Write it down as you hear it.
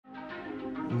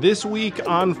this week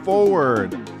on Forward.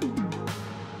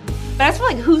 But as for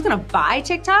like who's going to buy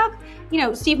TikTok,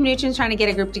 Steve Mnuchin's trying to get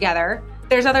a group together.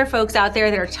 There's other folks out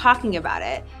there that are talking about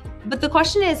it. But the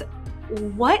question is,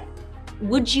 what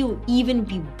would you even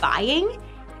be buying?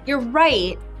 You're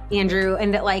right, Andrew,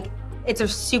 and that like it's a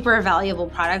super valuable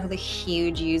product with a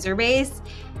huge user base.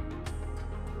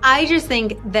 I just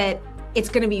think that it's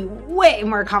going to be way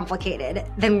more complicated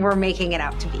than we're making it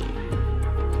out to be.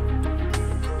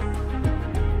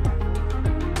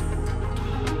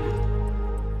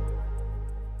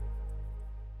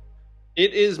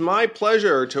 It is my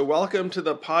pleasure to welcome to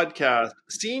the podcast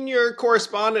senior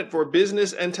correspondent for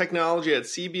business and technology at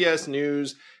CBS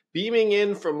News, beaming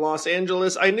in from Los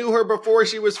Angeles. I knew her before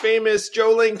she was famous,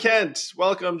 Jo-Ling Kent.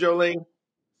 Welcome, Jo-Ling.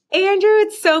 Andrew,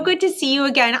 it's so good to see you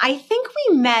again. I think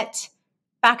we met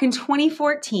back in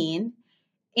 2014.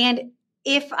 And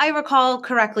if I recall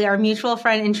correctly, our mutual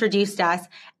friend introduced us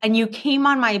and you came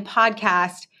on my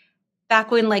podcast back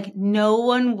when like no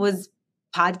one was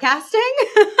podcasting.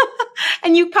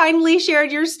 And you kindly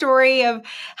shared your story of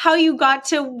how you got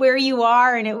to where you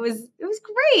are. And it was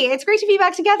great. It's great to be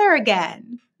back together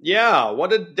again. Yeah,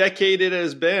 what a decade it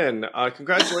has been.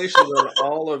 Congratulations on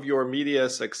all of your media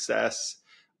success.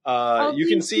 You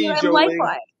can see Jo-Ling.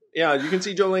 Yeah, you can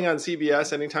see Jo-Ling on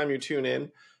CBS anytime you tune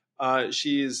in.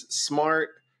 She's smart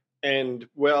and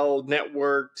well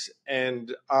networked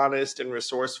and honest and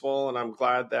resourceful. And I'm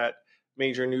glad that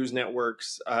major news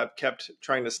networks have kept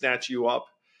trying to snatch you up.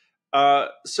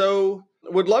 So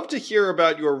would love to hear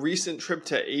about your recent trip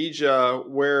to Asia,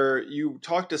 where you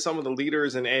talked to some of the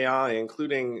leaders in AI,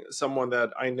 including someone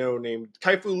that I know named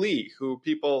Kai-Fu Lee, who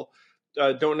people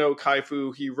don't know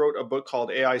Kai-Fu. He wrote a book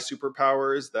called AI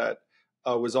Superpowers that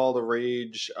was all the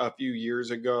rage a few years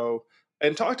ago,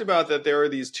 and talked about that there are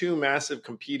these two massive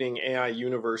competing AI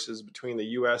universes between the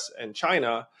US and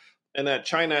China, and that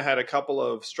China had a couple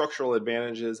of structural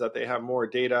advantages, that they have more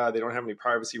data, they don't have any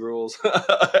privacy rules.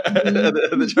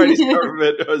 The Chinese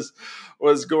government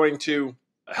was going to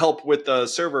help with the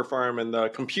server farm and the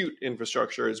compute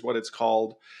infrastructure is what it's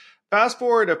called. Fast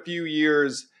forward a few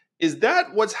years, is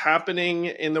that what's happening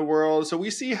in the world? So we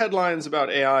see headlines about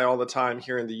AI all the time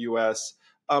here in the US.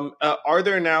 Are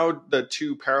there now the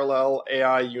two parallel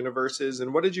AI universes?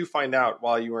 And what did you find out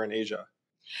while you were in Asia?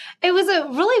 It was a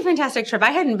really fantastic trip.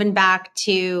 I hadn't been back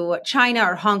to China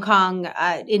or Hong Kong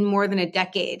in more than a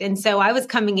decade. And so I was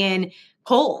coming in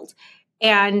cold.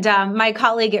 And my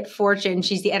colleague at Fortune,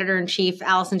 she's the editor-in-chief,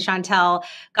 Alison Chantel,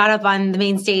 got up on the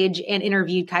main stage and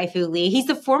interviewed Kai-Fu Lee. He's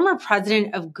the former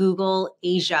president of Google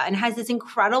Asia and has this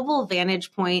incredible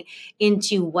vantage point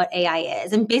into what AI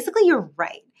is. And basically, you're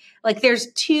right. Like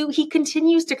he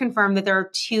continues to confirm that there are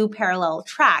two parallel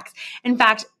tracks. In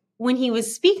fact, when he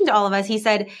was speaking to all of us, he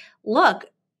said, look,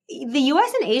 the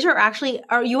US and Asia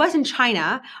or US and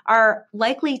China are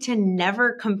likely to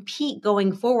never compete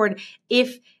going forward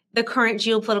if the current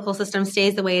geopolitical system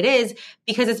stays the way it is,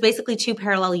 because it's basically two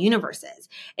parallel universes.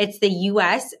 It's the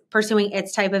US pursuing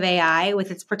its type of AI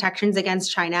with its protections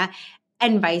against China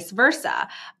and vice versa.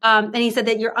 And he said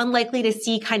that you're unlikely to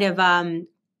see kind of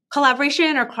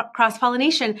collaboration or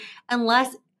cross-pollination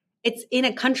unless it's in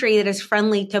a country that is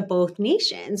friendly to both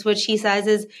nations, which he says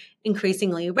is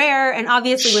increasingly rare. And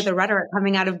obviously with the rhetoric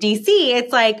coming out of DC,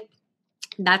 it's like,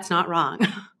 that's not wrong.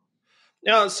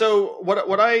 Yeah. So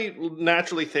what I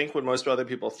naturally think, what most other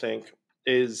people think,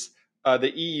 is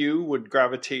the EU would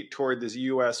gravitate toward this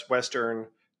US Western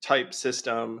type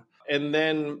system. And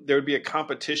then there would be a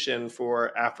competition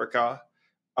for Africa.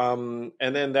 And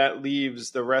then that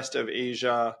leaves the rest of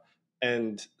Asia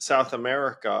and South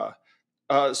America.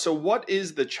 So what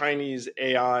is the Chinese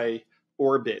AI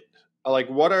orbit? Like,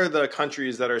 what are the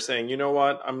countries that are saying, you know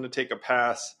what, I'm going to take a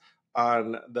pass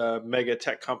on the mega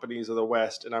tech companies of the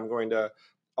West, and I'm going to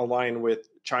align with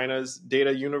China's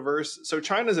data universe? So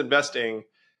China's investing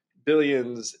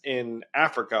billions in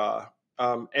Africa,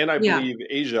 and I believe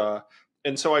Asia.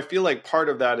 And so I feel like part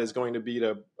of that is going to be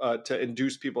to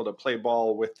induce people to play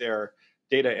ball with their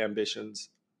data ambitions.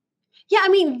 Yeah, I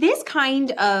mean, this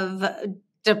kind of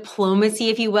diplomacy,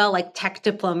 if you will, like tech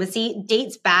diplomacy,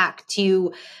 dates back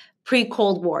to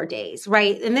pre-Cold War days,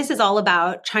 right? And this is all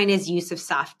about China's use of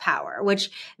soft power, which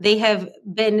they have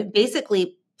been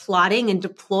basically plotting and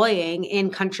deploying in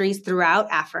countries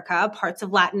throughout Africa, parts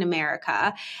of Latin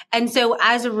America. And so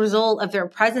as a result of their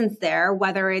presence there,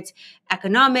 whether it's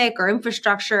economic or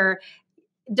infrastructure,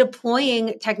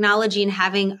 deploying technology and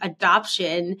having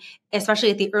adoption,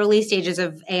 especially at the early stages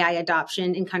of AI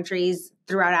adoption in countries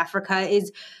throughout Africa,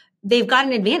 they've got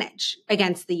an advantage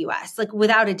against the US, like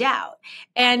without a doubt.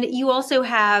 And you also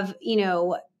have,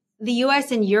 the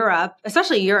US and Europe,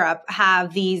 especially Europe,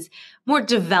 have these more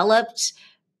developed,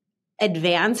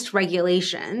 advanced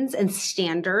regulations and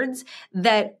standards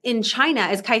that in China,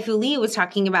 as Kai-Fu Lee was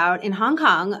talking about in Hong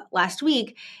Kong last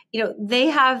week, they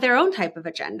have their own type of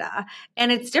agenda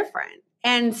and it's different.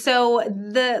 And so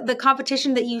the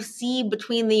competition that you see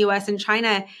between the US and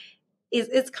China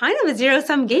is kind of a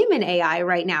zero-sum game in AI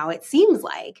right now, it seems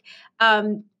like,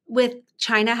 with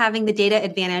China having the data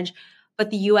advantage, but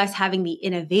the US having the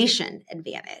innovation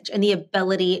advantage and the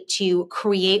ability to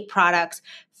create products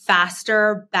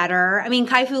faster, better. I mean,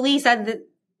 Kai-Fu Lee said that,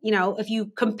 if you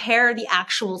compare the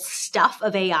actual stuff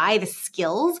of AI, the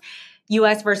skills,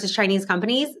 US versus Chinese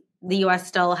companies, the US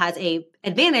still has a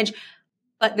advantage,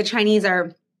 but the Chinese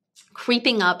are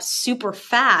creeping up super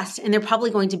fast and they're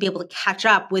probably going to be able to catch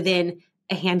up within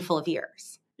a handful of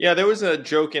years. Yeah, there was a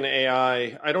joke in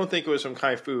AI. I don't think it was from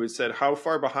Kai-Fu. It said, how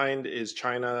far behind is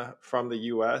China from the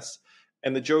US?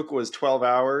 And the joke was 12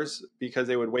 hours because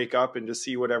they would wake up and just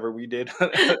see whatever we did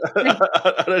on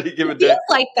any given day. Feels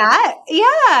like that. Yeah.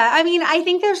 I mean, I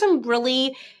think there's some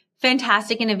really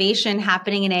fantastic innovation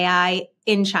happening in AI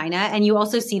in China. And you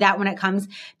also see that when it comes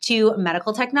to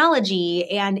medical technology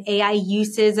and AI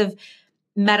uses of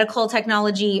medical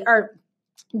technology, or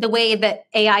the way that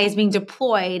AI is being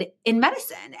deployed in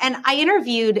medicine. And I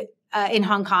interviewed in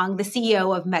Hong Kong the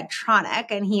CEO of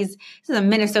Medtronic, and this is a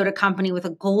Minnesota company with a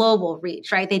global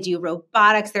reach, right? They do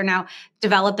robotics. They're now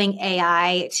developing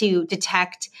AI to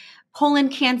detect colon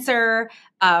cancer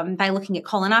by looking at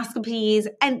colonoscopies.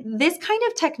 And this kind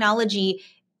of technology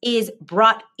is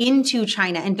brought into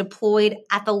China and deployed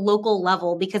at the local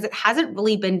level because it hasn't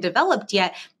really been developed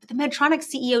yet. But the Medtronic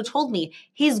CEO told me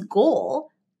his goal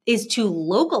is to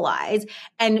localize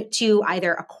and to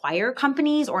either acquire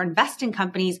companies or invest in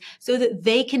companies so that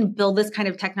they can build this kind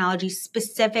of technology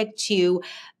specific to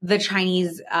the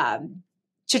Chinese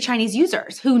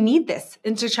users who need this,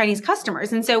 and to Chinese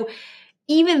customers. And so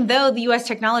even though the US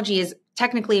technology is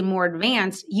technically more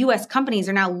advanced, US companies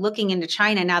are now looking into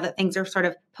China now that things are sort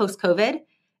of post-COVID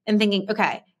and thinking,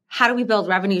 okay, how do we build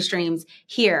revenue streams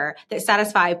here that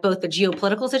satisfy both the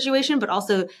geopolitical situation, but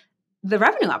also the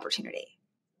revenue opportunity?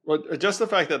 Well, just the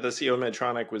fact that the CEO of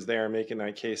Medtronic was there making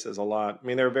that case says a lot. I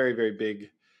mean, they're a very, very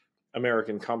big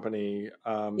American company.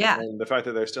 And the fact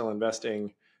that they're still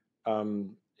investing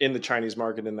in the Chinese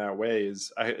market in that way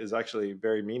is actually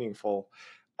very meaningful.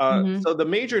 So the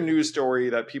major news story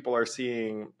that people are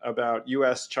seeing about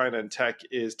US, China, and tech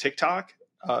is TikTok.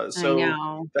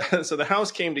 So the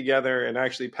House came together and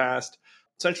actually passed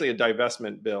essentially a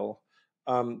divestment bill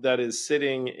that is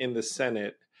sitting in the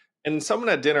Senate. And someone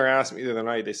at dinner asked me the other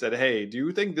night, they said, hey, do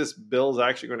you think this bill is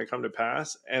actually going to come to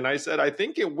pass? And I said, I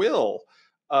think it will,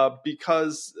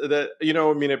 because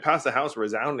it passed the House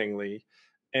resoundingly.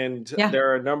 And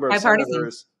there are a number of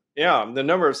senators. Yeah, the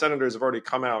number of senators have already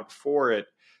come out for it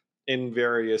in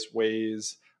various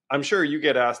ways. I'm sure you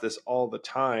get asked this all the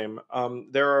time.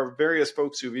 There are various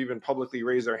folks who've even publicly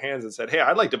raised their hands and said, hey,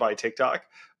 I'd like to buy TikTok.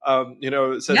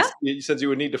 Since you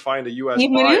would need to find a U.S.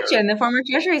 Steve Mnuchin, the former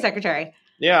Treasury Secretary.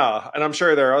 Yeah, and I'm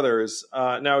sure there are others.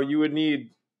 Now, you would need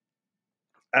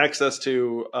access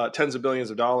to tens of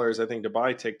billions of dollars, I think, to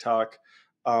buy TikTok,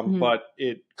 but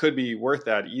it could be worth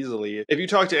that easily. If you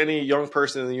talk to any young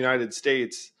person in the United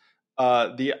States,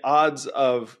 the odds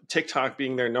of TikTok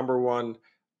being their number one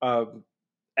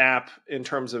app in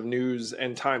terms of news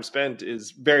and time spent is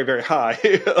very, very high.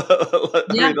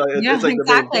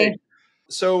 Exactly.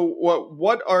 So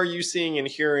what are you seeing and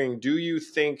hearing? Do you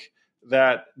think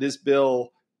that this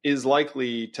bill is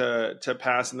likely to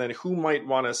pass, and then who might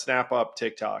want to snap up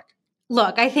TikTok?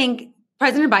 Look, I think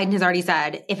President Biden has already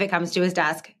said if it comes to his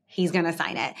desk, he's going to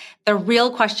sign it. The real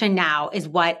question now is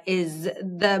what is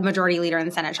the majority leader in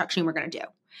the Senate, Chuck Schumer, going to do?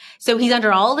 So he's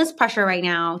under all this pressure right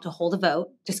now to hold a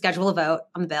vote, to schedule a vote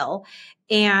on the bill.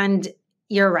 And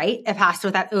you're right, it passed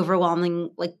with that overwhelming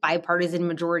bipartisan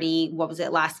majority,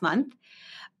 last month?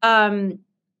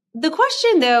 The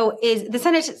question, though, is the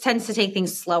Senate tends to take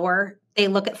things slower. They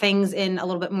look at things in a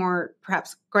little bit more,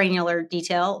 perhaps, granular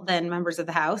detail than members of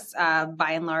the House,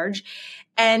 by and large.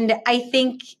 And I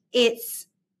think it's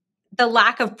the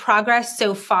lack of progress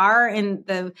so far in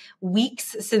the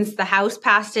weeks since the House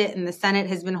passed it and the Senate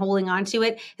has been holding on to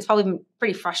it has probably been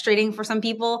pretty frustrating for some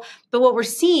people. But what we're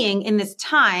seeing in this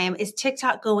time is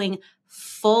TikTok going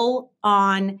full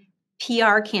on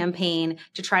PR campaign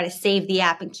to try to save the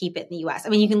app and keep it in the US. I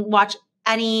mean, you can watch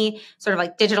any sort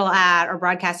of digital ad or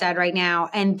broadcast ad right now,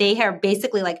 and they are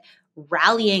basically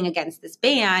rallying against this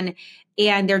ban,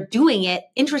 and they're doing it,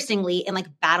 interestingly, in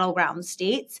battleground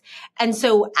states. And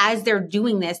so as they're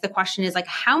doing this, the question is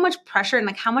how much pressure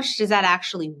and how much does that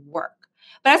actually work?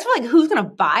 But as for like who's going to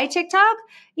buy TikTok,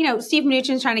 Steve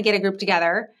Mnuchin's trying to get a group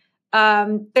together.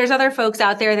 There's other folks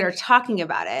out there that are talking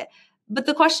about it. But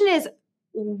the question is,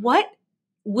 what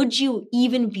would you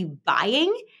even be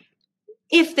buying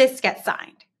if this gets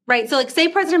signed, right? So like say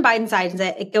President Biden signs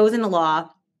it, it goes into law.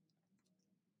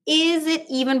 Is it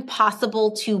even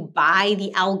possible to buy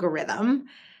the algorithm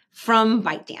from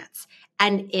ByteDance?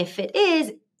 And if it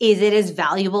is it as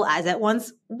valuable as it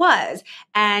once was?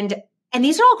 And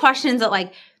these are all questions that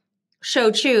like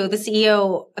Shou Chew, the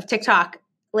CEO of TikTok,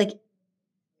 like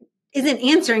isn't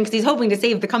answering because he's hoping to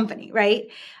save the company, right?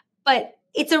 But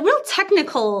it's a real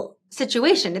technical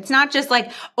situation. It's not just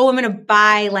like, oh, I'm going to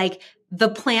buy like the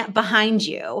plant behind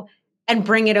you and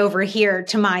bring it over here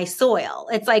to my soil.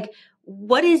 It's like,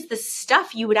 what is the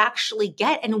stuff you would actually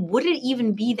get? And would it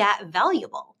even be that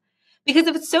valuable? Because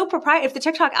if it's so proprietary, if the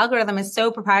TikTok algorithm is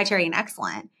so proprietary and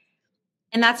excellent,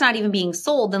 and that's not even being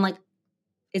sold, then like,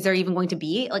 is there even going to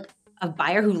be like a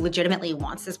buyer who legitimately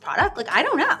wants this product? Like, I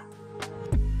don't know.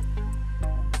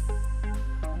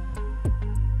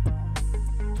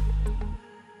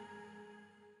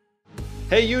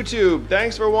 Hey YouTube,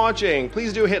 thanks for watching.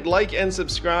 Please do hit like and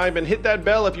subscribe and hit that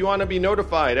bell if you want to be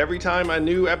notified every time a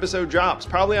new episode drops.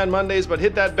 Probably on Mondays, but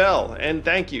hit that bell and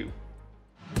thank you.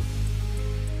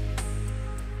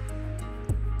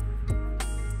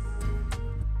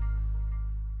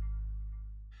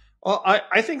 Well,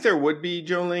 I think there would be,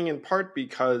 Zhou-Ling, in part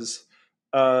because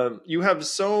you have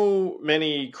so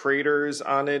many creators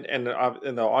on it and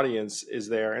the audience is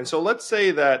there. And so let's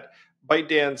say that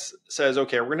ByteDance says,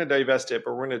 okay, we're going to divest it,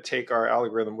 but we're going to take our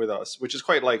algorithm with us, which is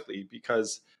quite likely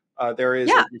because there is,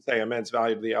 like you say, immense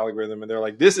value to the algorithm. And they're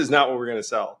like, this is not what we're going to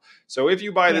sell. So if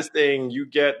you buy this thing, you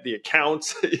get the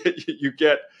accounts, you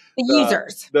get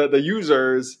the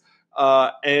users,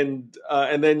 and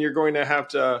then you're going to have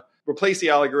to replace the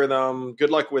algorithm.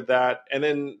 Good luck with that. And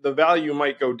then the value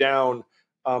might go down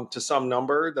to some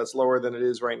number that's lower than it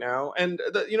is right now. And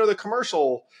the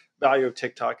commercial value of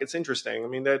TikTok, it's interesting. I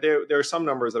mean, there are some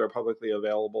numbers that are publicly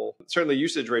available. Certainly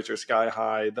usage rates are sky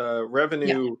high. The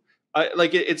revenue,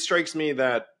 it strikes me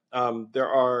that there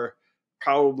are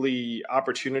probably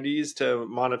opportunities to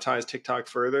monetize TikTok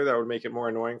further that would make it more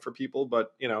annoying for people,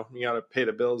 but you got to pay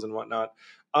the bills and whatnot.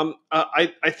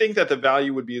 I think that the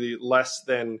value would be less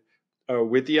than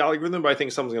with the algorithm, but I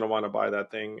think someone's going to want to buy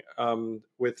that thing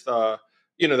with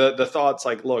the thoughts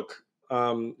like, look,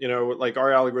 like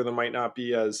our algorithm might not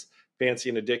be as fancy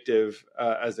and addictive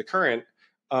as the current,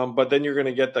 but then you're going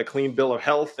to get the clean bill of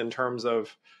health in terms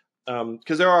of,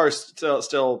 because there are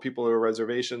still people who have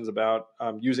reservations about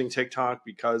using TikTok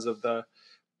because of the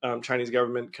Chinese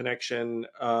government connection,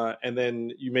 and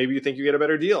then you think you get a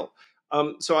better deal.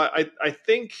 So I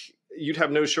think you'd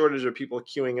have no shortage of people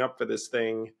queuing up for this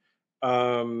thing.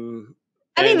 I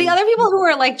mean, the other people who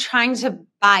are like trying to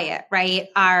buy it, right,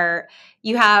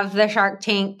 you have the Shark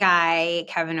Tank guy,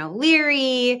 Kevin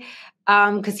O'Leary,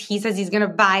 because he says he's going to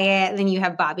buy it. And then you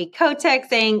have Bobby Kotick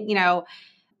saying,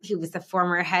 he was the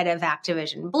former head of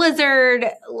Activision Blizzard,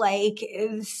 like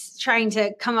is trying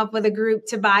to come up with a group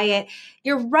to buy it.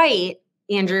 You're right,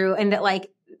 Andrew, and that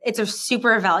like it's a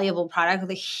super valuable product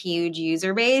with a huge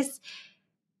user base.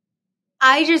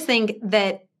 I just think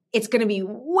that it's going to be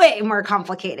way more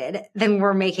complicated than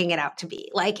we're making it out to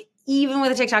be. Like, even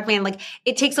with a TikTok ban, like,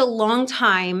 it takes a long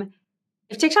time.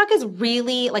 If TikTok is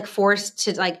really like forced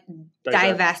to like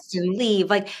divest and leave,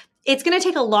 like, it's going to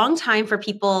take a long time for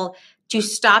people to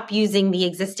stop using the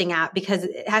existing app because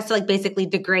it has to like basically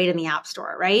degrade in the app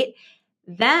store, right?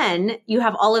 Then you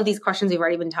have all of these questions we've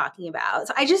already been talking about.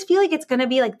 So I just feel like it's going to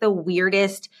be like the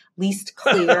weirdest, least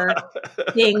clear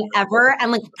thing ever.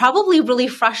 And like probably really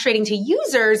frustrating to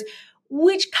users,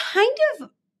 which kind of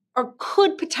or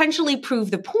could potentially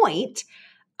prove the point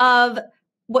of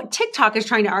what TikTok is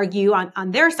trying to argue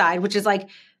on their side, which is like,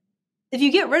 if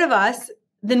you get rid of us,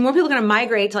 then more people are going to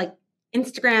migrate to like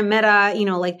Instagram, Meta,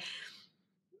 like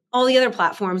all the other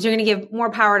platforms. You're going to give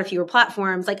more power to fewer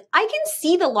platforms. Like, I can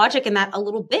see the logic in that a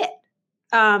little bit.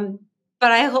 But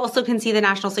I also can see the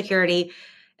national security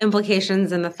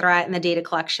implications and the threat and the data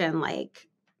collection. Like,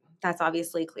 that's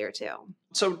obviously clear too.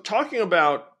 So talking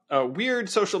about weird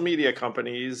social media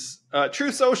companies,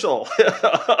 Truth Social.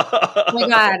 Oh my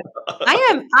God.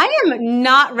 I am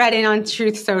not read in on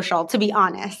Truth Social, to be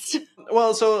honest.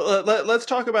 Well, so let's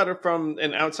talk about it from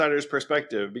an outsider's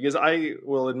perspective, because I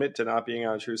will admit to not being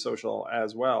on Truth Social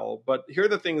as well. But here are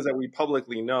the things that we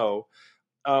publicly know.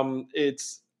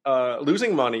 It's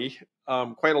losing money,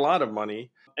 quite a lot of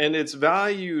money, and it's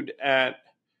valued at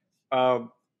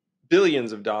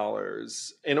billions of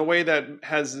dollars in a way that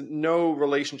has no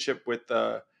relationship with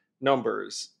the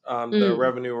numbers, the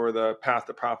revenue or the path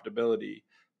to profitability.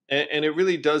 And it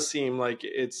really does seem like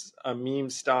it's a meme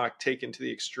stock taken to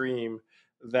the extreme,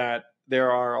 that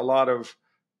there are a lot of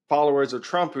followers of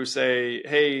Trump who say,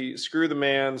 hey, screw the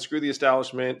man, screw the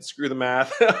establishment, screw the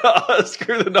math,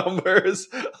 screw the numbers.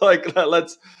 Like,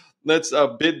 let's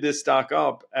bid this stock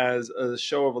up as a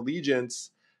show of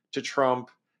allegiance to Trump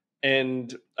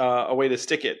and a way to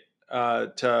stick it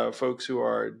to folks who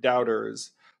are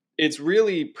doubters. It's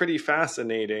really pretty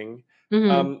fascinating.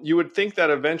 You would think that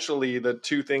eventually the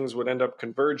two things would end up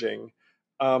converging.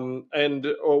 And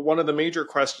one of the major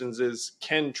questions is,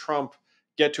 can Trump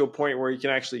get to a point where he can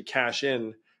actually cash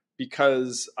in?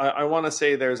 Because I want to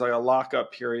say there's like a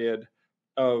lockup period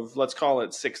of, let's call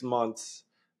it 6 months.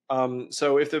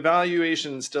 So if the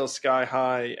valuation is still sky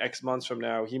high X months from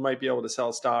now, he might be able to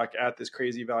sell stock at this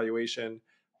crazy valuation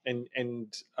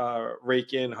and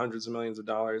rake in hundreds of millions of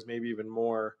dollars, maybe even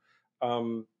more.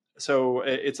 So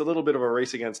it's a little bit of a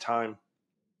race against time.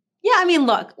 Yeah, I mean,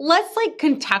 look, let's like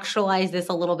contextualize this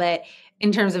a little bit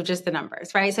in terms of just the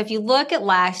numbers, right? So if you look at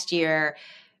last year,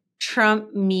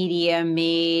 Trump media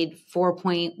made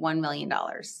 $4.1 million,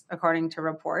 according to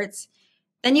reports.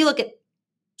 Then you look at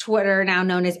Twitter, now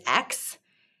known as X,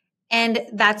 and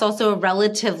that's also a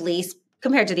relatively,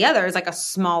 compared to the others, like a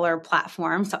smaller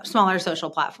platform, smaller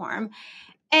social platform.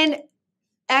 And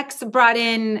X brought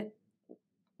in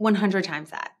 100 times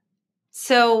that.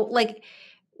 So like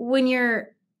when you're,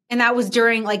 and that was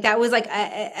during, like, that was like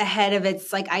ahead of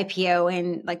its like IPO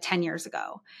in like 10 years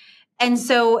ago. And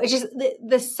so it's just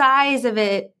the size of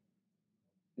it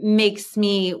makes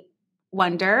me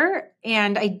wonder.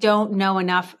 And I don't know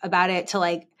enough about it to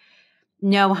like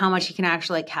know how much you can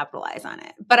actually like capitalize on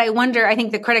it. But I wonder, I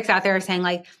think the critics out there are saying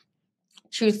like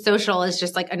Truth Social is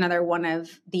just like another one of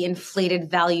the inflated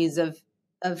values of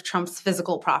Trump's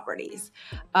physical properties,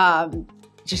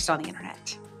 just on the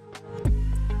internet.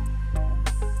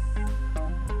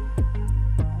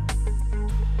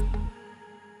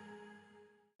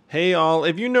 Hey all,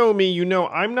 if you know me, you know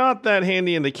I'm not that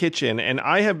handy in the kitchen, and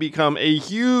I have become a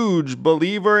huge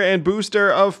believer and booster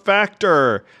of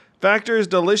Factor. Factor's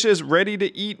delicious,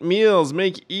 ready-to-eat meals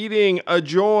make eating a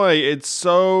joy. It's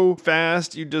so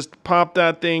fast, you just pop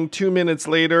that thing 2 minutes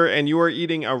later, and you are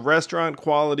eating a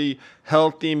restaurant-quality,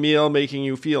 healthy meal, making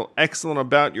you feel excellent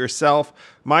about yourself.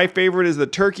 My favorite is the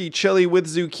turkey chili with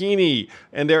zucchini,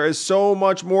 and there is so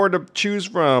much more to choose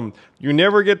from. You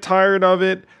never get tired of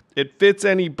it. It fits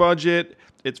any budget.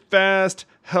 It's fast,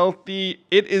 healthy.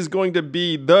 It is going to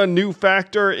be the new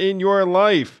Factor in your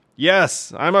life.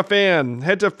 Yes, I'm a fan.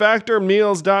 Head to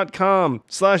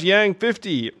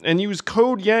factormeals.com/Yang50 and use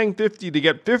code Yang50 to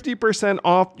get 50%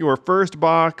 off your first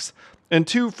box and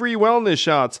 2 free wellness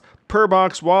shots per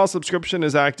box while subscription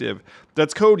is active.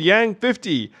 That's code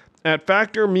Yang50 at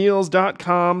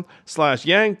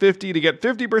factormeals.com/Yang50 to get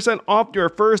 50% off your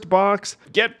first box.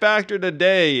 Get Factor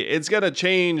today. It's going to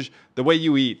change the way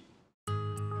you eat.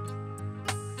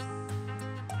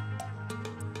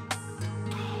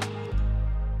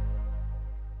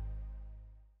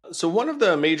 So one of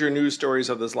the major news stories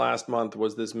of this last month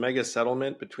was this mega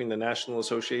settlement between the National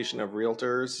Association of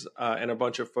Realtors and a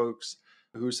bunch of folks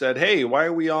who said, hey, why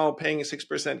are we all paying a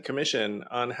 6% commission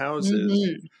on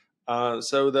houses? Mm-hmm.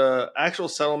 So the actual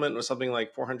settlement was something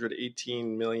like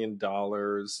 $418 million.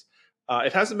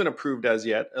 It hasn't been approved as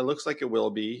yet. It looks like it will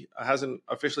be. It hasn't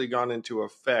officially gone into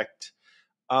effect.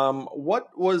 What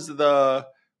was the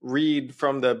read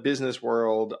from the business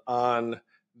world on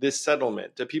this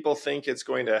settlement? Do people think it's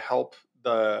going to help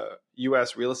the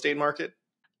U.S. real estate market?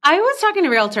 I was talking to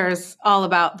realtors all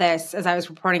about this as I was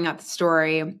reporting out the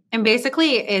story. And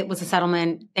basically, it was a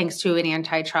settlement thanks to an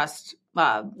antitrust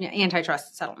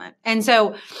settlement. And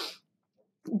so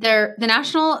the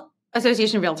National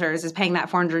Association of Realtors is paying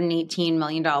that $418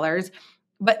 million.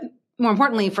 But more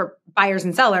importantly, for buyers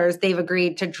and sellers, they've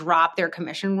agreed to drop their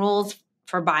commission rules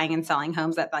for buying and selling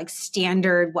homes at like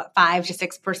standard, 5 to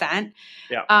 6%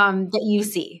 that you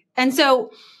see. And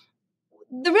so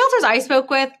the realtors I spoke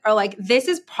with are like, this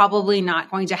is probably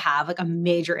not going to have like a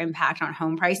major impact on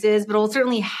home prices, but it will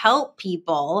certainly help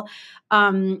people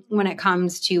when it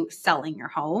comes to selling your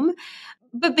home.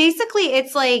 But basically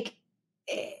it's like,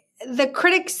 the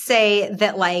critics say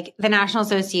that like the National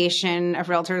Association of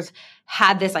Realtors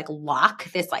had this like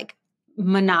lock, this like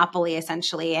monopoly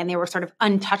essentially, and they were sort of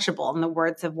untouchable in the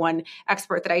words of one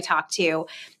expert that I talked to.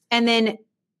 And then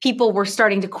people were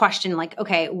starting to question like,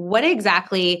 okay, what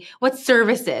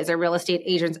services are real estate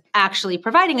agents actually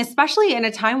providing, especially in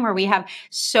a time where we have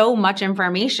so much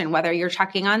information, whether you're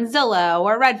checking on Zillow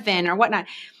or Redfin or whatnot,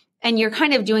 and you're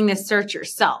kind of doing this search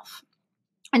yourself.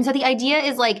 And so the idea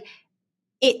is like,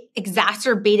 it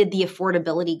exacerbated the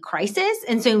affordability crisis.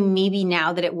 And so maybe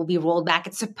now that it will be rolled back,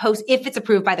 if it's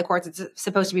approved by the courts, it's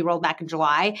supposed to be rolled back in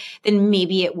July, then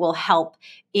maybe it will help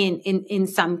in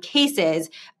some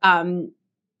cases.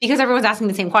 Because everyone's asking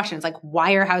the same questions, like,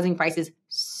 why are housing prices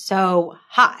so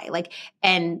high?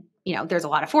 And there's a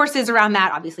lot of forces around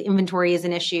that. Obviously, inventory is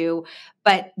an issue,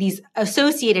 but these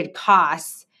associated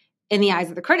costs in the eyes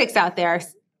of the critics out there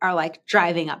are like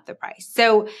driving up the price.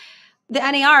 So the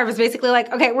NAR was basically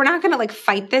like, okay, we're not going to like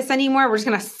fight this anymore. We're just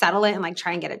going to settle it and like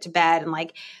try and get it to bed. And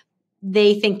like,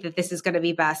 they think that this is going to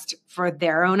be best for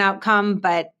their own outcome,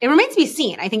 but it remains to be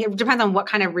seen. I think it depends on what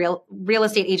kind of real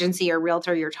estate agency or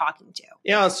realtor you're talking to.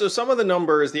 Yeah. So some of the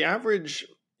numbers, the average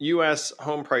U.S.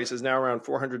 home price is now around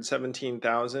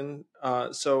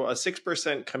 $417,000. So a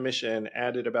 6% commission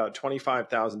added about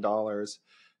 $25,000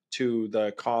 to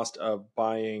the cost of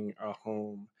buying a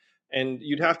home. And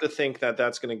you'd have to think that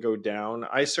that's going to go down.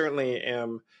 I certainly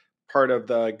am part of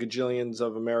the gajillions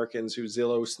of Americans who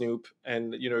Zillow snoop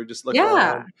and, just look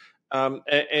around.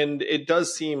 And it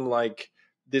does seem like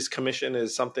this commission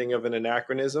is something of an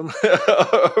anachronism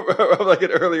of like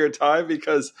an earlier time,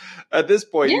 because at this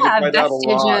point you can find out a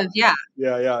lot.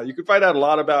 You could find out a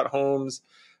lot about homes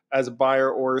as a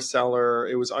buyer or a seller.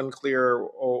 It was unclear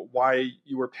why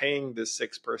you were paying this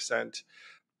 6%.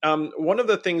 One of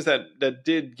the things that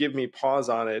did give me pause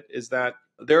on it is that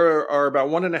there are about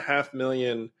 1.5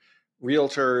 million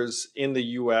realtors in the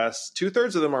U.S.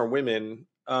 2/3 of them are women,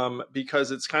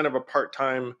 because it's kind of a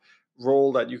part-time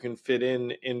role that you can fit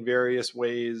in various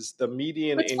ways. The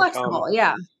median income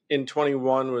in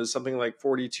 21 was something like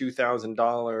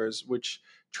 $42,000, which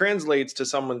translates to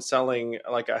someone selling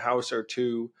like a house or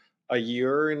two a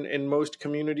year in most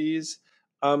communities.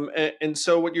 And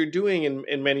so what you're doing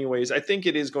in many ways, I think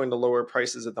it is going to lower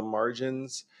prices at the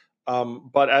margins,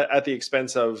 but at the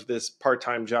expense of this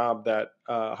part-time job that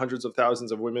hundreds of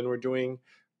thousands of women were doing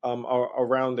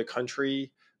around the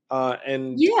country. So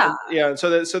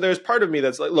there's part of me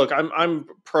that's like, look, I'm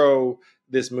pro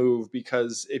this move,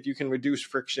 because if you can reduce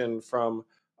friction from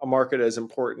a market as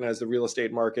important as the real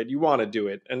estate market, you want to do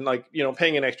it. And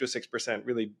paying an extra 6%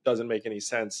 really doesn't make any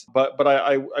sense. But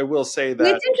I will say that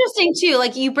it's interesting too.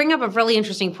 Like, you bring up a really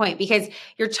interesting point, because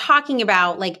you're talking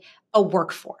about like a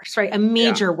workforce, right? A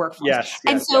major workforce.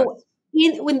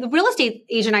 When the real estate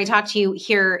agent I talked to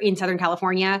here in Southern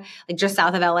California, like just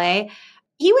south of LA,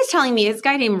 he was telling me, this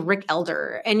guy named Rick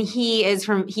Elder, and he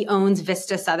owns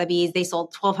Vista Sotheby's. They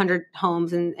sold 1,200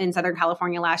 homes in Southern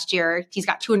California last year. He's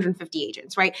got 250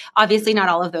 agents, right? Obviously, not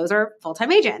all of those are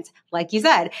full-time agents, like you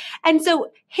said. And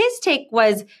so his take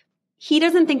was, he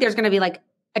doesn't think there's going to be like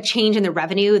a change in the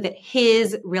revenue that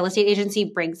his real estate agency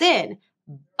brings in.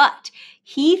 But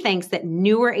he thinks that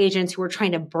newer agents who are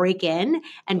trying to break in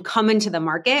and come into the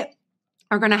market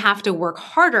are going to have to work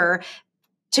harder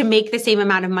to make the same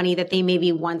amount of money that they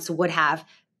maybe once would have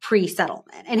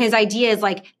pre-settlement. And his idea is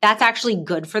like, that's actually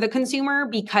good for the consumer,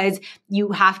 because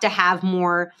you have to have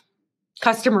more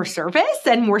customer service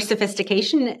and more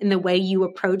sophistication in the way you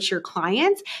approach your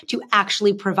clients to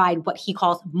actually provide what he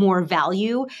calls more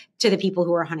value to the people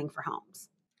who are hunting for homes.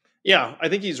 Yeah, I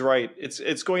think he's right.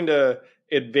 It's going to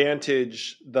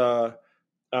advantage the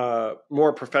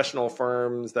more professional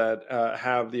firms that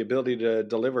have the ability to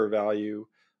deliver value.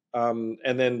 And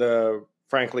then the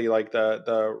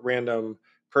random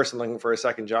person looking for a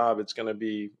second job, it's going to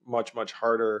be much, much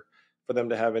harder for them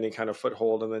to have any kind of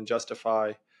foothold and then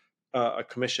justify a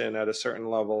commission at a certain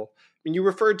level. I mean, you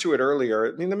referred to it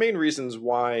earlier. I mean, the main reasons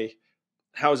why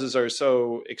houses are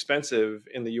so expensive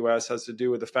in the U.S. has to do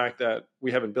with the fact that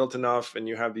we haven't built enough, and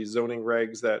you have these zoning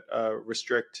regs that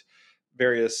restrict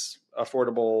various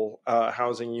affordable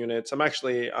housing units. I'm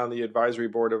actually on the advisory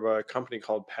board of a company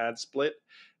called PadSplit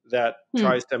that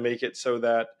tries to make it so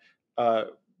that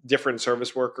different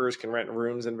service workers can rent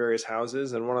rooms in various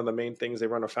houses. And one of the main things they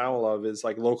run afoul of is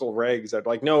like local regs that are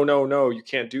like, no, you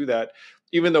can't do that.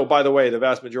 Even though, by the way, the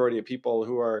vast majority of people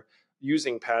who are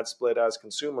using PadSplit as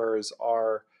consumers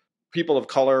are people of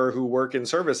color who work in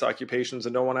service occupations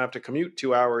and don't want to have to commute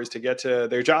 2 hours to get to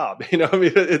their job. I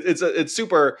mean, it's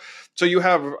super. So you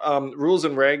have rules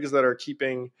and regs that are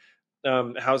keeping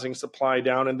housing supply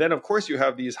down. And then, of course, you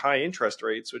have these high interest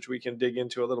rates, which we can dig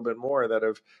into a little bit more, that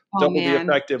have doubled the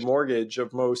effective mortgage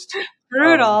of most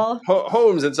brutal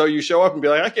homes. And so you show up and be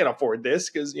like, I can't afford this,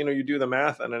 because, you do the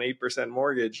math on an 8%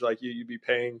 mortgage, like you'd be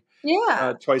paying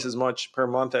twice as much per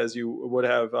month as you would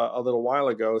have a little while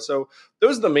ago. So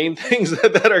those are the main things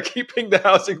that are keeping the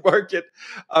housing market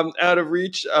out of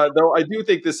reach. Though I do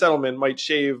think this settlement might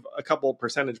shave a couple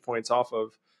percentage points off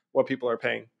of what people are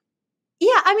paying.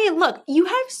 Yeah, I mean, look, you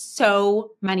have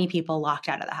so many people locked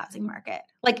out of the housing market.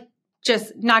 Like,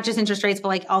 just not just interest rates, but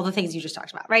like all the things you just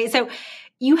talked about, right? So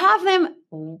you have them,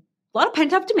 a lot of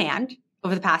pent up demand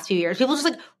over the past few years. People just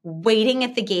like waiting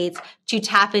at the gates to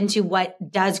tap into what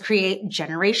does create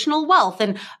generational wealth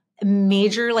and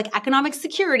major like economic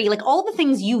security, like all the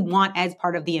things you want as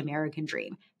part of the American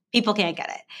dream. People can't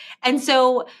get it. And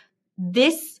so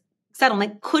this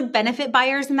settlement could benefit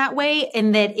buyers in that way,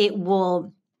 in that it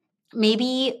will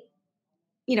maybe,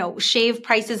 shave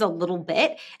prices a little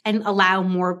bit and allow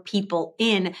more people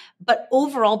in. But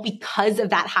overall, because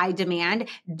of that high demand,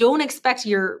 don't expect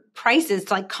your prices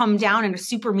to like come down in a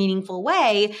super meaningful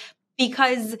way,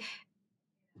 because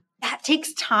that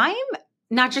takes time,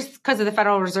 not just because of the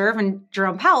Federal Reserve and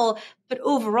Jerome Powell, but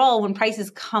overall, when prices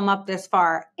come up this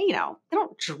far, they don't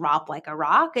drop like a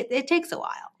rock. It takes a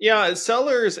while. Yeah,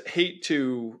 sellers hate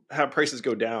to have prices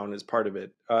go down as part of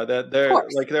it. There are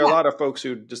a lot of folks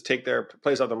who just take their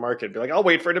place off the market and be like, I'll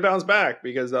wait for it to bounce back,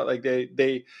 because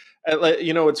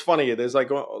it's funny. There's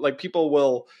like people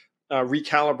will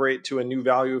recalibrate to a new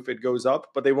value if it goes up,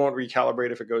 but they won't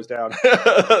recalibrate if it goes down.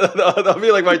 They'll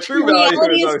be like, my true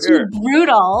value is too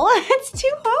brutal. It's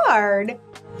too hard.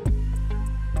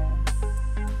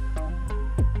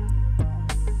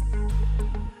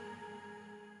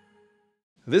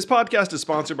 This podcast is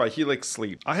sponsored by Helix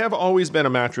Sleep. I have always been a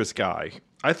mattress guy.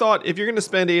 I thought if you're going to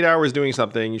spend 8 hours doing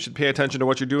something, you should pay attention to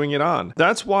what you're doing it on.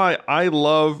 That's why I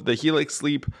love the Helix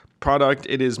Sleep product.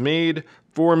 It is made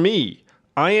for me.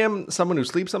 I am someone who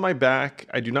sleeps on my back.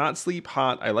 I do not sleep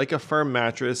hot. I like a firm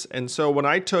mattress. And so when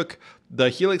I took the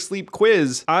Helix Sleep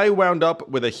quiz, I wound up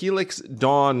with a Helix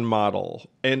Dawn model.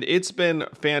 And it's been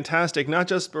fantastic, not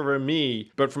just for me,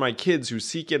 but for my kids who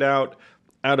seek it out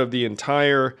of the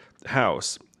entire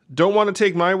house. Don't want to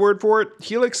take my word for it?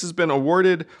 Helix has been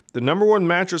awarded the #1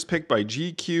 mattress pick by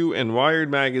GQ and Wired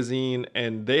magazine,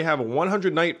 and they have a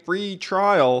 100-night free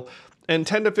trial and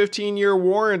 10 to 15-year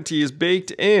warranties baked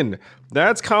in.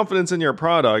 That's confidence in your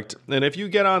product, and if you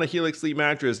get on a Helix Sleep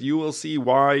mattress, you will see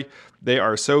why they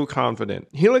are so confident.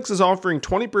 Helix is offering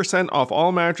 20% off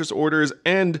all mattress orders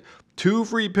and 2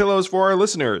 free pillows for our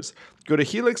listeners. Go to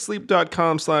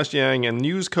helixsleep.com/yang and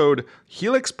use code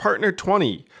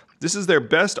HelixPartner20. This is their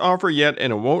best offer yet,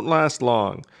 and it won't last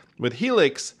long. With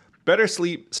Helix, better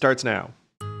sleep starts now.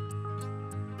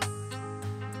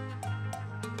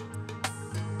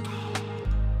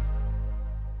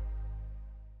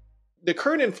 The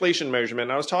current inflation measurement,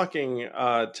 I was talking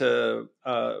to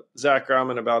Zach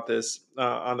Grauman about this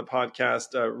on the podcast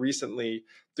recently.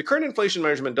 The current inflation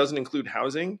measurement doesn't include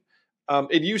housing.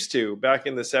 It used to back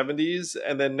in the 70s,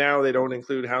 and then now they don't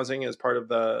include housing as part of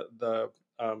the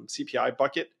CPI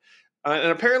bucket.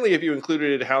 And apparently, if you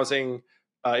included housing,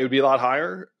 it would be a lot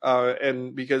higher.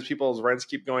 And because people's rents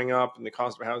keep going up and the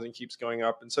cost of housing keeps going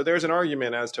up. And so there's an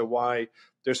argument as to why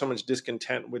there's so much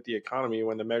discontent with the economy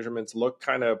when the measurements look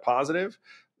kind of positive.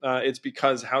 It's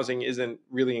because housing isn't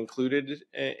really included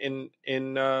in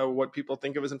what people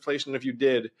think of as inflation. If you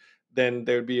did, then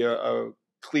there'd be a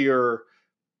clear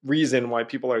reason why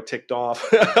people are ticked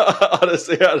off,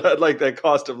 honestly, at like that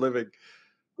cost of living.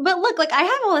 But look, like I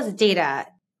have all this data.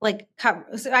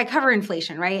 So I cover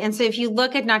inflation, right? And so if you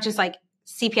look at not just like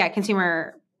CPI,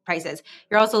 consumer prices,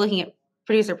 you're also looking at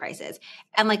producer prices,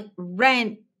 and like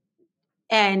rent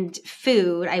and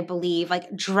food, I believe,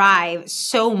 like drive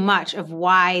so much of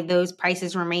why those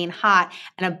prices remain hot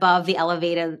and above the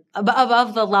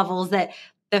levels that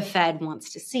the Fed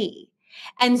wants to see.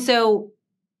 And so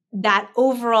that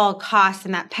overall cost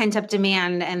and that pent up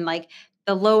demand and like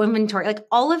the low inventory, like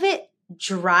all of it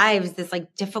drives this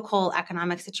like difficult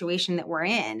economic situation that we're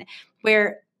in,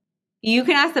 where you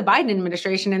can ask the Biden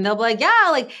administration and they'll be like, yeah,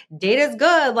 like data's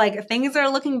good, like things are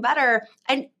looking better.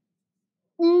 And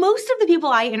most of the people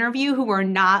I interview who are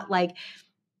not like,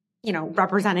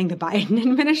 representing the Biden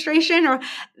administration, or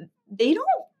they don't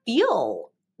feel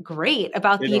great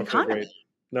about the economy.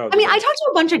 No, I mean, I talked to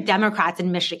a bunch of Democrats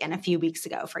in Michigan a few weeks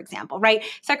ago, for example, right?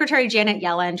 Secretary Janet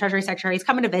Yellen, Treasury Secretary, is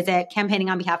coming to visit, campaigning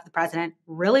on behalf of the president,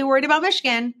 really worried about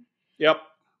Michigan. Yep.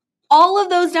 All of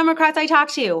those Democrats I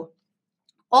talked to,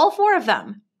 all 4 of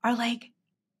them are like,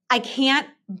 I can't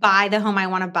buy the home I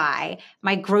want to buy.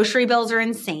 My grocery bills are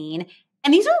insane.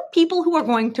 And these are people who are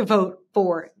going to vote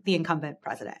for the incumbent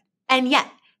president. And yet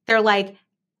they're like,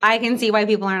 I can see why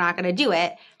people are not going to do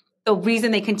it. The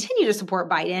reason they continue to support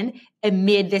Biden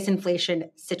amid this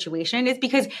inflation situation is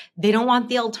because they don't want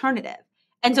the alternative.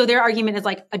 And so their argument is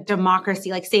like a democracy,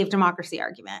 like save democracy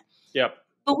argument. Yep.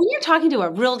 But when you're talking to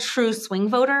a real true swing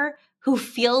voter who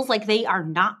feels like they are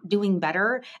not doing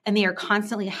better and they are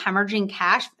constantly hemorrhaging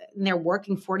cash and they're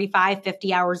working 45,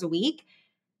 50 hours a week,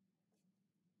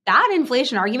 that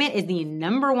inflation argument is the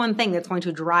number one thing that's going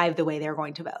to drive the way they're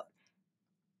going to vote.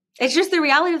 It's just the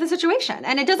reality of the situation.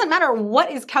 And it doesn't matter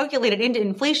what is calculated into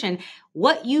inflation,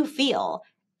 what you feel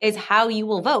is how you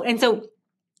will vote. And so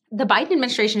the Biden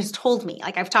administration has told me,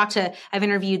 like I've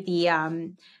interviewed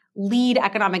the lead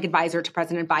economic advisor to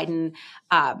President Biden,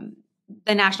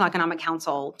 the National Economic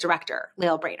Council director,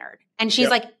 Lael Brainard. And she's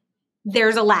like,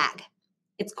 there's a lag.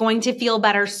 It's going to feel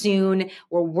better soon.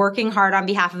 We're working hard on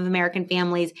behalf of American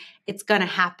families. It's going to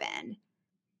happen.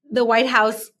 The White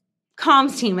House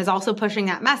comms team is also pushing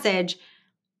that message,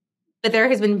 but there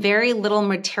has been very little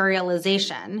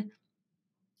materialization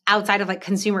outside of like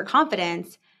consumer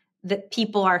confidence that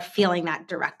people are feeling that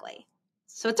directly.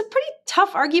 So it's a pretty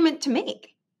tough argument to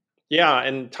make. Yeah,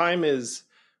 and time is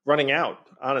running out,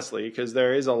 honestly, because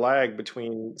there is a lag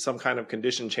between some kind of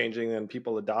condition changing and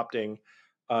people adopting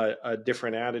a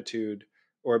different attitude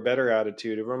or a better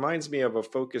attitude. It reminds me of a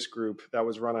focus group that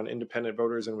was run on independent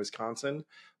voters in Wisconsin.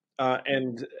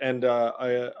 And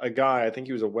a guy, I think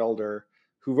he was a welder,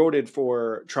 who voted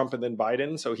for Trump and then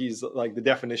Biden. So he's like the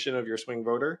definition of your swing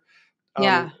voter.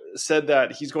 Said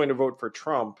that he's going to vote for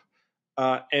Trump.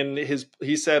 And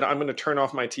he said, I'm going to turn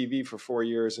off my TV for 4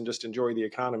 years and just enjoy the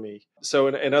economy. So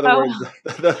in other words,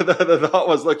 the thought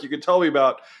was, look, you can tell me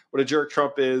about what a jerk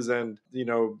Trump is and,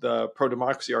 the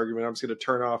pro-democracy argument. I'm just going to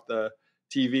turn off the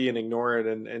TV and ignore it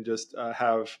and just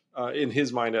have, in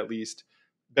his mind at least,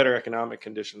 better economic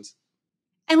conditions.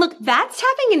 And look, that's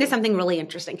tapping into something really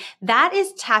interesting. That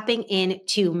is tapping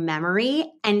into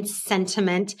memory and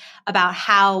sentiment about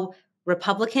how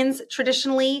Republicans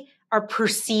traditionally are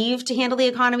perceived to handle the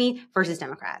economy versus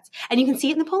Democrats. And you can see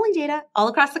it in the polling data all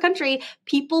across the country.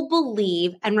 People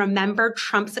believe and remember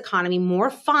Trump's economy more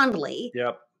fondly,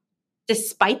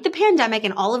 despite the pandemic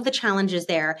and all of the challenges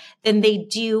there, than they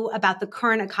do about the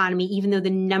current economy, even though the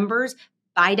numbers,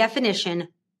 by definition,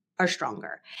 are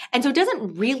stronger. And so it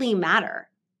doesn't really matter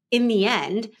in the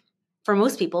end, for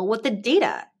most people, what the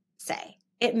data say.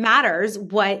 It matters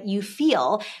what you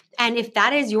feel. And if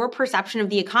that is your perception of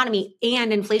the economy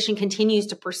and inflation continues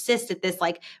to persist at this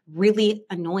like really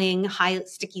annoying, high,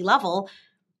 sticky level,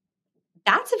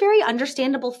 that's a very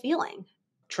understandable feeling.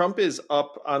 Trump is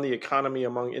up on the economy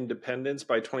among independents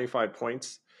by 25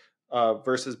 points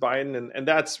versus Biden. And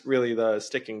that's really the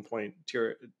sticking point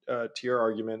to your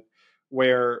argument,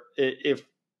 where if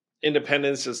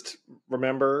independents just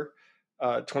remember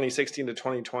 2016 to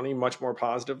 2020 much more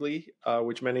positively,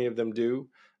 which many of them do,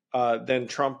 then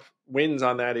Trump wins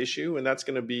on that issue. And that's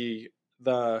going to be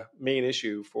the main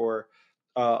issue for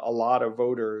a lot of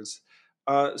voters.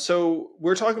 So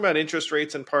we're talking about interest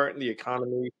rates in part in the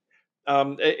economy.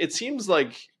 It seems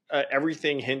like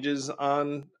everything hinges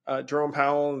on Jerome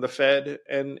Powell and the Fed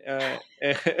and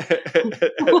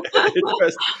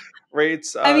interest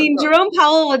rates. I mean, Jerome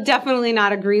Powell would definitely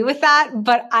not agree with that,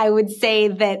 but I would say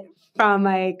that from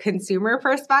a consumer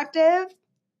perspective,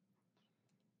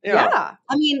 I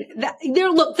mean,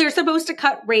 they're supposed to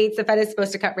cut rates. The Fed is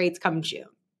supposed to cut rates come June.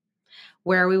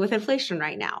 Where are we with inflation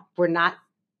right now? We're not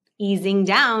easing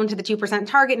down to the 2%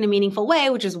 target in a meaningful way,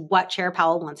 which is what Chair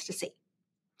Powell wants to see.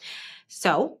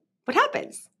 So what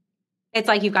happens? It's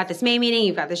like you've got this May meeting,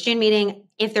 you've got this June meeting.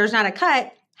 If there's not a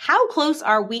cut, how close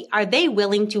are they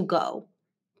willing to go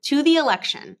to the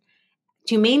election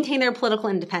to maintain their political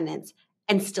independence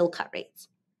and still cut rates?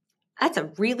 That's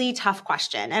a really tough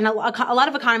question. And a lot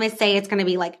of economists say it's going to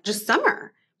be like just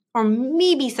summer or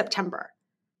maybe September.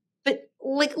 But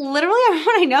like literally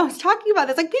everyone I know is talking about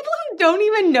this. Like people who don't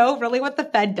even know really what the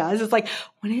Fed does. It's like,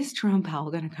 when is Jerome Powell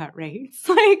going to cut rates?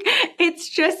 Like it's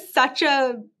just such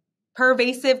a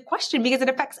pervasive question because it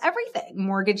affects everything.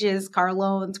 Mortgages, car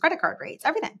loans, credit card rates,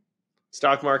 everything.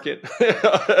 Stock market.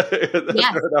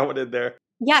 That one in there.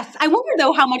 Yes. I wonder,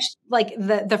 though, how much like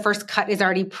the first cut is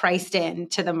already priced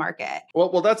into the market.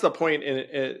 Well, that's the point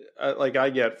like I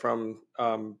get from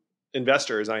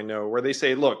investors I know, where they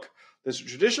say, look, there's a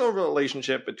traditional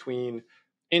relationship between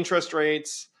interest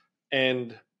rates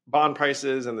and bond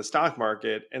prices and the stock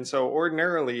market. And so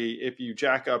ordinarily, if you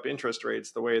jack up interest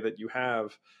rates the way that you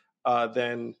have,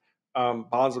 then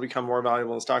bonds will become more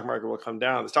valuable and the stock market will come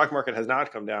down. The stock market has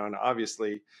not come down,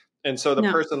 obviously. And so the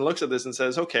person looks at this and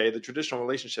says, okay, the traditional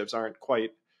relationships aren't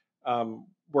quite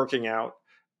working out.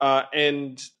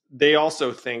 And they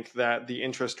also think that the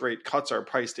interest rate cuts are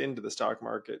priced into the stock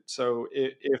market. So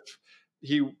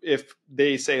if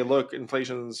they say, look,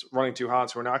 inflation's running too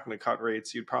hot, so we're not going to cut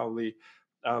rates, you'd probably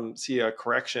see a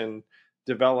correction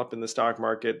develop in the stock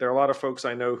market. There are a lot of folks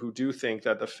I know who do think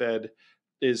that the Fed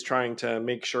is trying to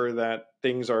make sure that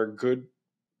things are good,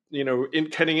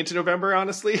 heading into November,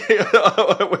 honestly,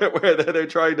 where they're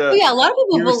trying to. Yeah, a lot of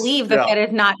people believe the Fed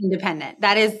is not independent.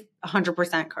 That is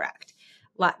 100% correct.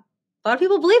 A lot of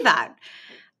people believe that.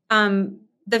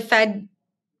 The Fed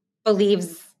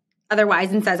believes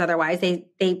otherwise and says otherwise. They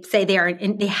say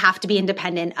they have to be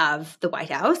independent of the White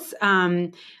House,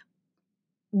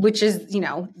 which is,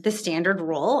 the standard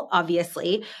rule,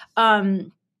 obviously.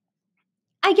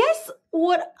 I guess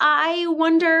what I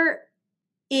wonder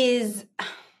is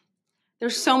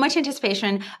there's so much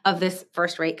anticipation of this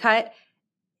first rate cut.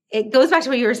 It goes back to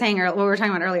what you were saying, or what we were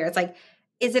talking about earlier. It's like,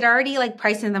 is it already like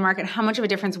priced in the market? How much of a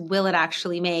difference will it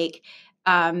actually make?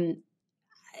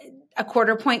 A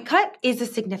quarter point cut is a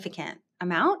significant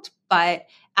amount, but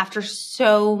after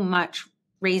so much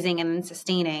raising and then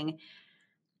sustaining,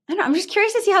 I don't know, I'm just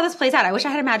curious to see how this plays out. I wish I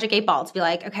had a magic 8 ball to be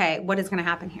like, okay, what is going to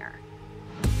happen here?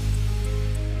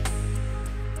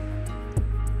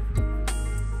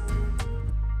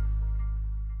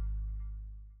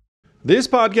 This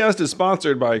podcast is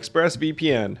sponsored by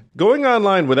ExpressVPN. Going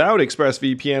online without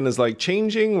ExpressVPN is like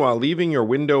changing while leaving your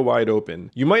window wide open.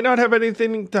 You might not have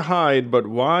anything to hide, but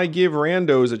why give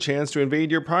randos a chance to invade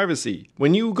your privacy?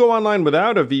 When you go online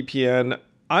without a VPN,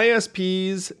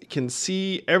 ISPs can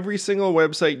see every single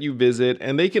website you visit,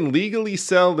 and they can legally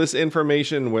sell this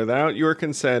information without your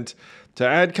consent to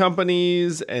ad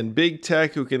companies and big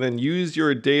tech who can then use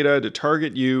your data to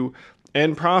target you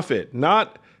and profit,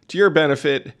 not to your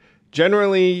benefit,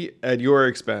 generally at your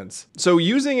expense. So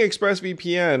using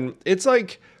ExpressVPN, it's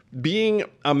like being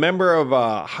a member of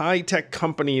a high-tech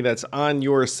company that's on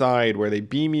your side, where they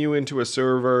beam you into a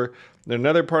server in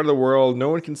another part of the world. No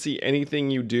one can see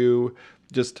anything you do.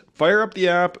 Just fire up the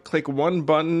app, click one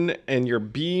button, and you're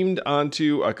beamed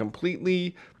onto a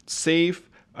completely safe,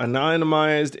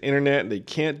 anonymized internet. They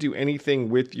can't do anything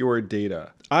with your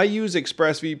data. I use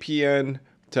ExpressVPN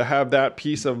to have that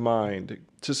peace of mind.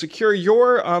 To secure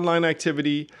your online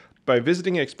activity by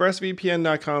visiting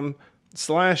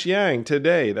expressvpn.com/yang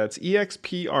today. That's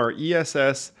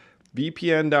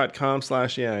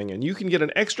expressvpn.com/yang. And you can get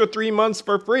an extra 3 months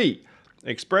for free.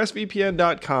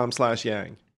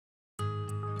 expressvpn.com/yang.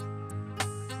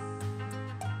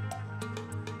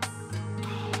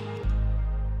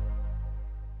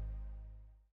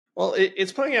 Well,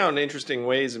 it's playing out in interesting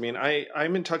ways. I mean,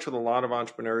 I'm in touch with a lot of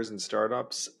entrepreneurs and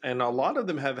startups, and a lot of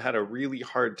them have had a really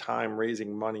hard time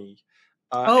raising money.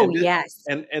 Yes.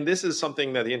 And this is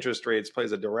something that the interest rates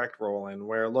plays a direct role in,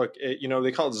 where, look,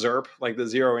 they call it ZIRP, like the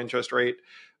zero interest rate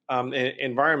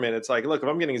environment. It's like, look, if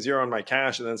I'm getting zero on my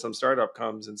cash and then some startup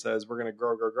comes and says, we're going to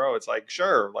grow. It's like,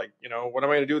 sure, like, what am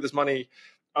I going to do with this money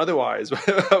otherwise? Right.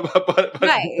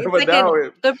 It's like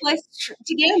a good place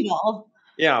to gamble.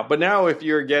 Yeah, but now if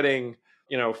you're getting,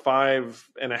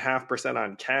 5.5%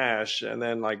 on cash, and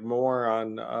then like more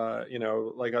on,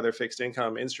 like other fixed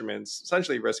income instruments,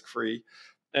 essentially risk free,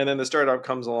 and then the startup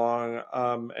comes along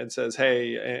and says,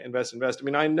 "Hey, invest." I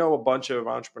mean, I know a bunch of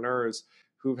entrepreneurs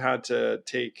who've had to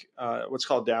take what's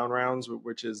called down rounds,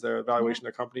 which is their valuation of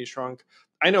their company shrunk.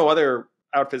 I know other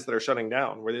outfits that are shutting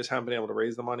down where they just haven't been able to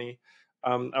raise the money.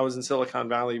 I was in Silicon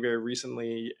Valley very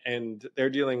recently, and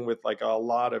they're dealing with like a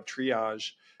lot of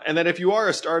triage. And then if you are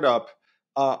a startup,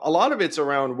 a lot of it's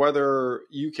around whether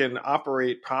you can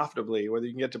operate profitably, whether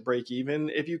you can get to break even.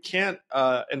 If you can't,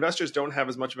 investors don't have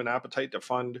as much of an appetite to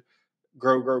fund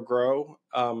grow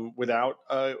without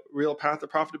a real path to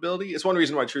profitability. It's one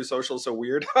reason why True Social is so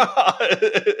weird,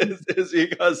 is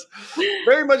because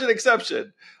very much an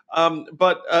exception.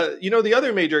 But the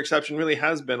other major exception really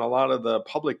has been a lot of the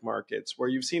public markets, where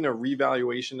you've seen a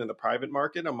revaluation in the private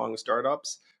market among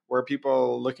startups, where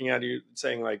people looking at you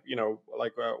saying like,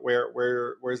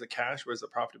 where's the cash? Where's the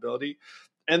profitability?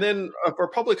 And then for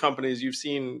public companies, you've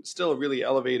seen still really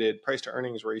elevated price to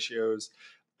earnings ratios.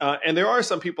 And there are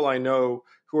some people I know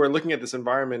who are looking at this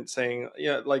environment saying,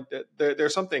 like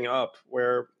there's something up,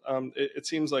 where it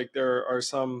seems like there are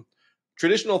some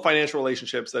traditional financial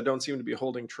relationships that don't seem to be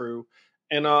holding true.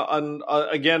 And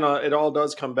again, it all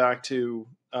does come back to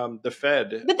the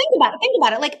Fed. But think about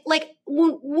it. Like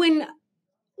when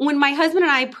my husband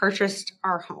and I purchased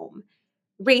our home,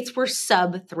 rates were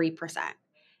sub 3%.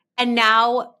 And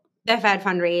now the Fed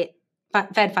funds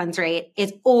rate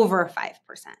is over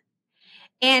 5%.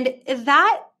 And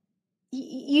that,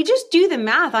 you just do the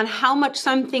math on how much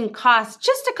something costs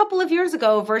just a couple of years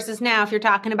ago versus now, if you're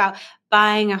talking about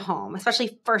buying a home,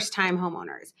 especially first-time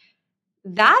homeowners.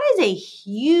 That is a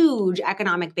huge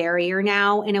economic barrier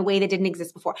now in a way that didn't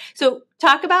exist before. So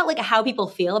talk about like how people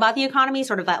feel about the economy,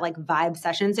 sort of that like vibe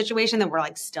session situation that we're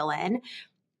like still in.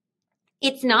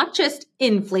 it's not just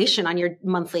inflation on your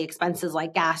monthly expenses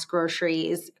like gas,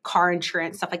 groceries, car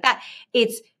insurance, stuff like that.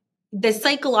 It's the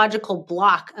psychological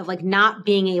block of like not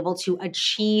being able to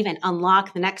achieve and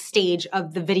unlock the next stage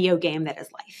of the video game that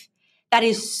is life. That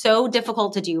is so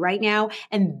difficult to do right now.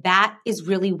 And that is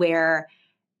really where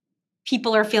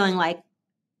people are feeling like,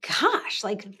 gosh,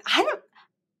 like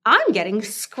I'm getting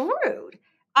screwed.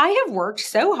 I have worked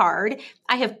so hard.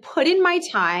 I have put in my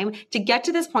time to get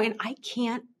to this point.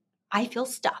 I feel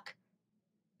stuck.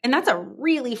 And that's a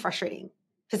really frustrating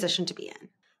position to be in.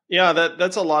 Yeah,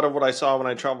 that's a lot of what I saw when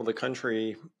I traveled the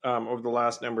country over the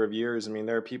last number of years. I mean,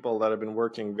 there are people that have been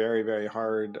working very, very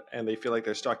hard and they feel like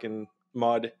they're stuck in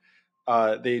mud.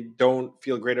 They don't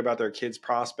feel great about their kids'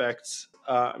 prospects.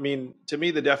 I mean, to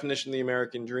me, the definition of the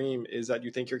American dream is that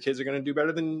you think your kids are going to do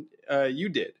better than you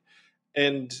did.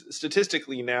 And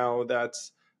statistically now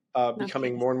that's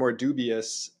becoming more and more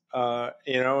dubious,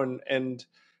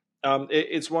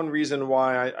 it's one reason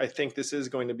why I think this is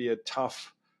going to be a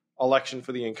tough election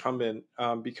for the incumbent,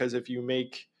 because if you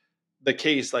make the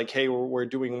case like, hey, we're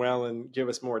doing well and give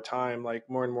us more time, like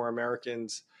more and more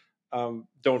Americans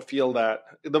don't feel that.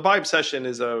 The vibe session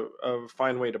is a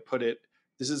fine way to put it.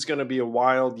 This is going to be a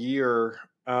wild year.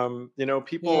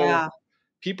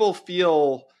 People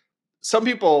feel, some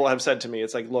people have said to me,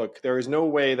 it's like, look, there is no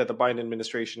way that the Biden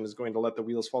administration is going to let the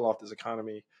wheels fall off this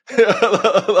economy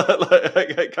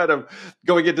kind of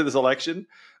going into this election.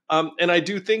 And I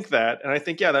do think that, and I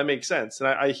think, yeah, that makes sense. And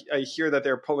I hear that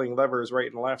they're pulling levers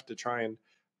right and left to try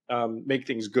and make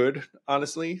things good,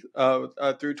 honestly,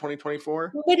 through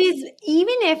 2024. But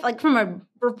even if, like, from a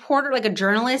reporter, like a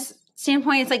journalist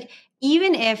standpoint, it's like,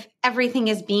 even if everything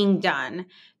is being done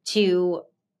to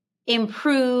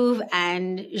improve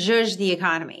and judge the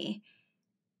economy,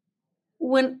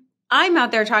 when I'm out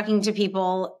there talking to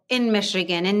people in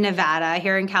Michigan, in Nevada,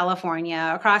 here in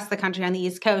California, across the country on the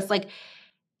East Coast, like,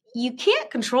 you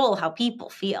can't control how people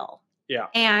feel. Yeah.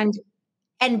 And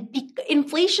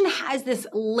inflation has this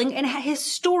and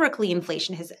historically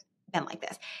inflation has been like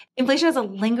this. Inflation has a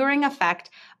lingering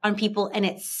effect on people, and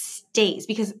it stays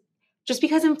because just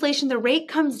because inflation, the rate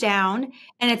comes down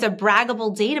and it's a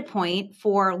braggable data point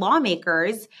for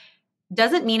lawmakers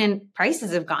doesn't mean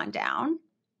prices have gone down.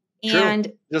 True.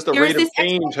 And just the rate of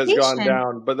change has gone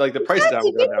down, but like the prices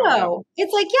haven't gone down. Yeah.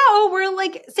 It's like, we're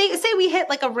like, say we hit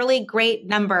like a really great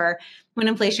number when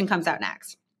inflation comes out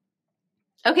next.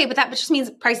 Okay, but that just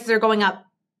means prices are going up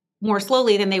more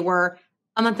slowly than they were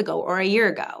a month ago or a year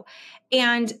ago.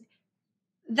 And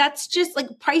that's just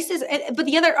like prices. But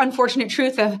the other unfortunate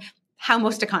truth of how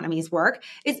most economies work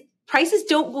is prices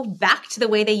don't go back to the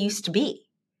way they used to be.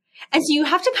 And so you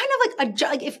have to kind of like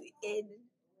adjust, like if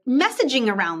messaging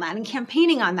around that and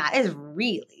campaigning on that is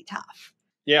really tough.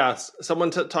 Yeah.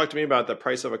 Someone talked to me about the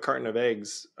price of a carton of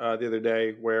eggs the other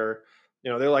day where,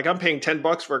 they're like, I'm paying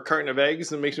 $10 for a carton of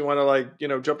eggs, and it makes me want to like,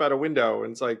 jump out a window.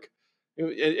 And it's like,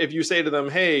 if you say to them,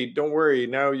 hey, don't worry,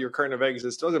 now your carton of eggs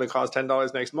is still going to cost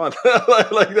 $10 next month.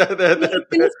 like that.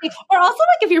 Or also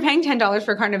like if you're paying $10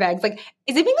 for a carton of eggs, like,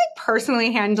 is it being like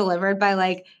personally hand delivered by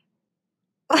like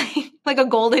a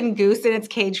golden goose in its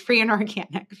cage, free and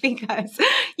organic? Because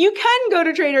you can go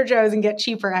to Trader Joe's and get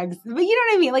cheaper eggs, but you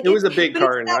know what I mean? Like it was a big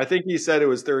carton. I think he said it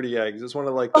was 30 eggs. It's one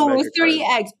of like it was 30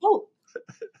 eggs.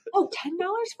 $10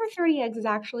 for 30 eggs is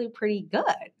actually pretty good.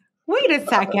 Wait a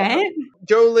second.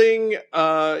 Zhou-Ling,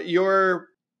 you're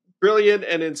brilliant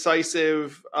and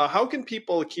incisive. How can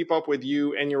people keep up with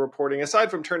you and your reporting,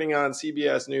 aside from turning on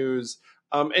CBS News?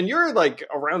 And you're like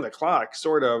around the clock,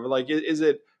 sort of. Like, is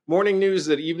it morning news? Is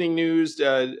it evening news?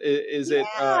 Is it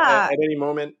at any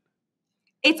moment?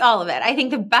 It's all of it. I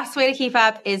think the best way to keep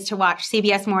up is to watch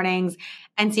CBS Mornings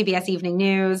and CBS Evening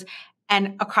News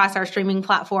and across our streaming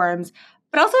platforms.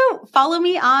 But also follow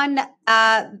me on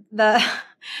the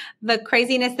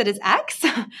craziness that is X.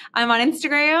 I'm on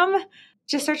Instagram.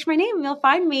 Just search my name. You'll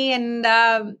find me. And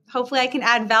hopefully I can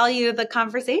add value to the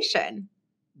conversation.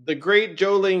 The great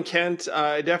Zhou-Ling Kent.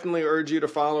 I definitely urge you to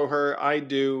follow her. I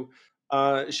do.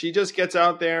 She just gets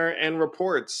out there and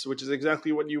reports, which is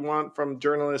exactly what you want from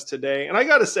journalists today. And I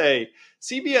got to say,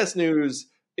 CBS News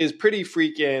is pretty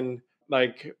freaking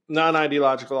like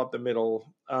non-ideological up the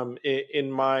middle in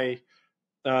my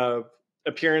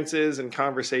appearances and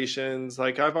conversations.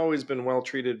 Like, I've always been well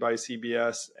treated by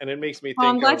CBS, and it makes me think.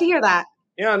 I'm glad to hear that.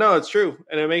 Yeah, no, it's true.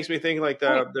 And it makes me think like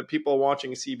the people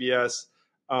watching CBS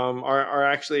are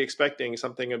actually expecting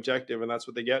something objective, and that's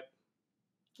what they get.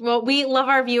 Well, we love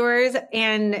our viewers.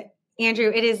 And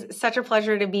Andrew, it is such a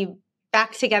pleasure to be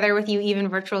back together with you, even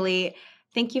virtually.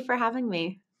 Thank you for having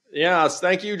me. Yes,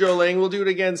 thank you, Zhou-Ling. We'll do it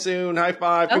again soon. High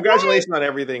five. Okay. Congratulations on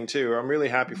everything, too. I'm really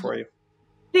happy for you.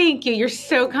 Thank you. You're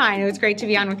so kind. It was great to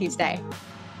be on with you today.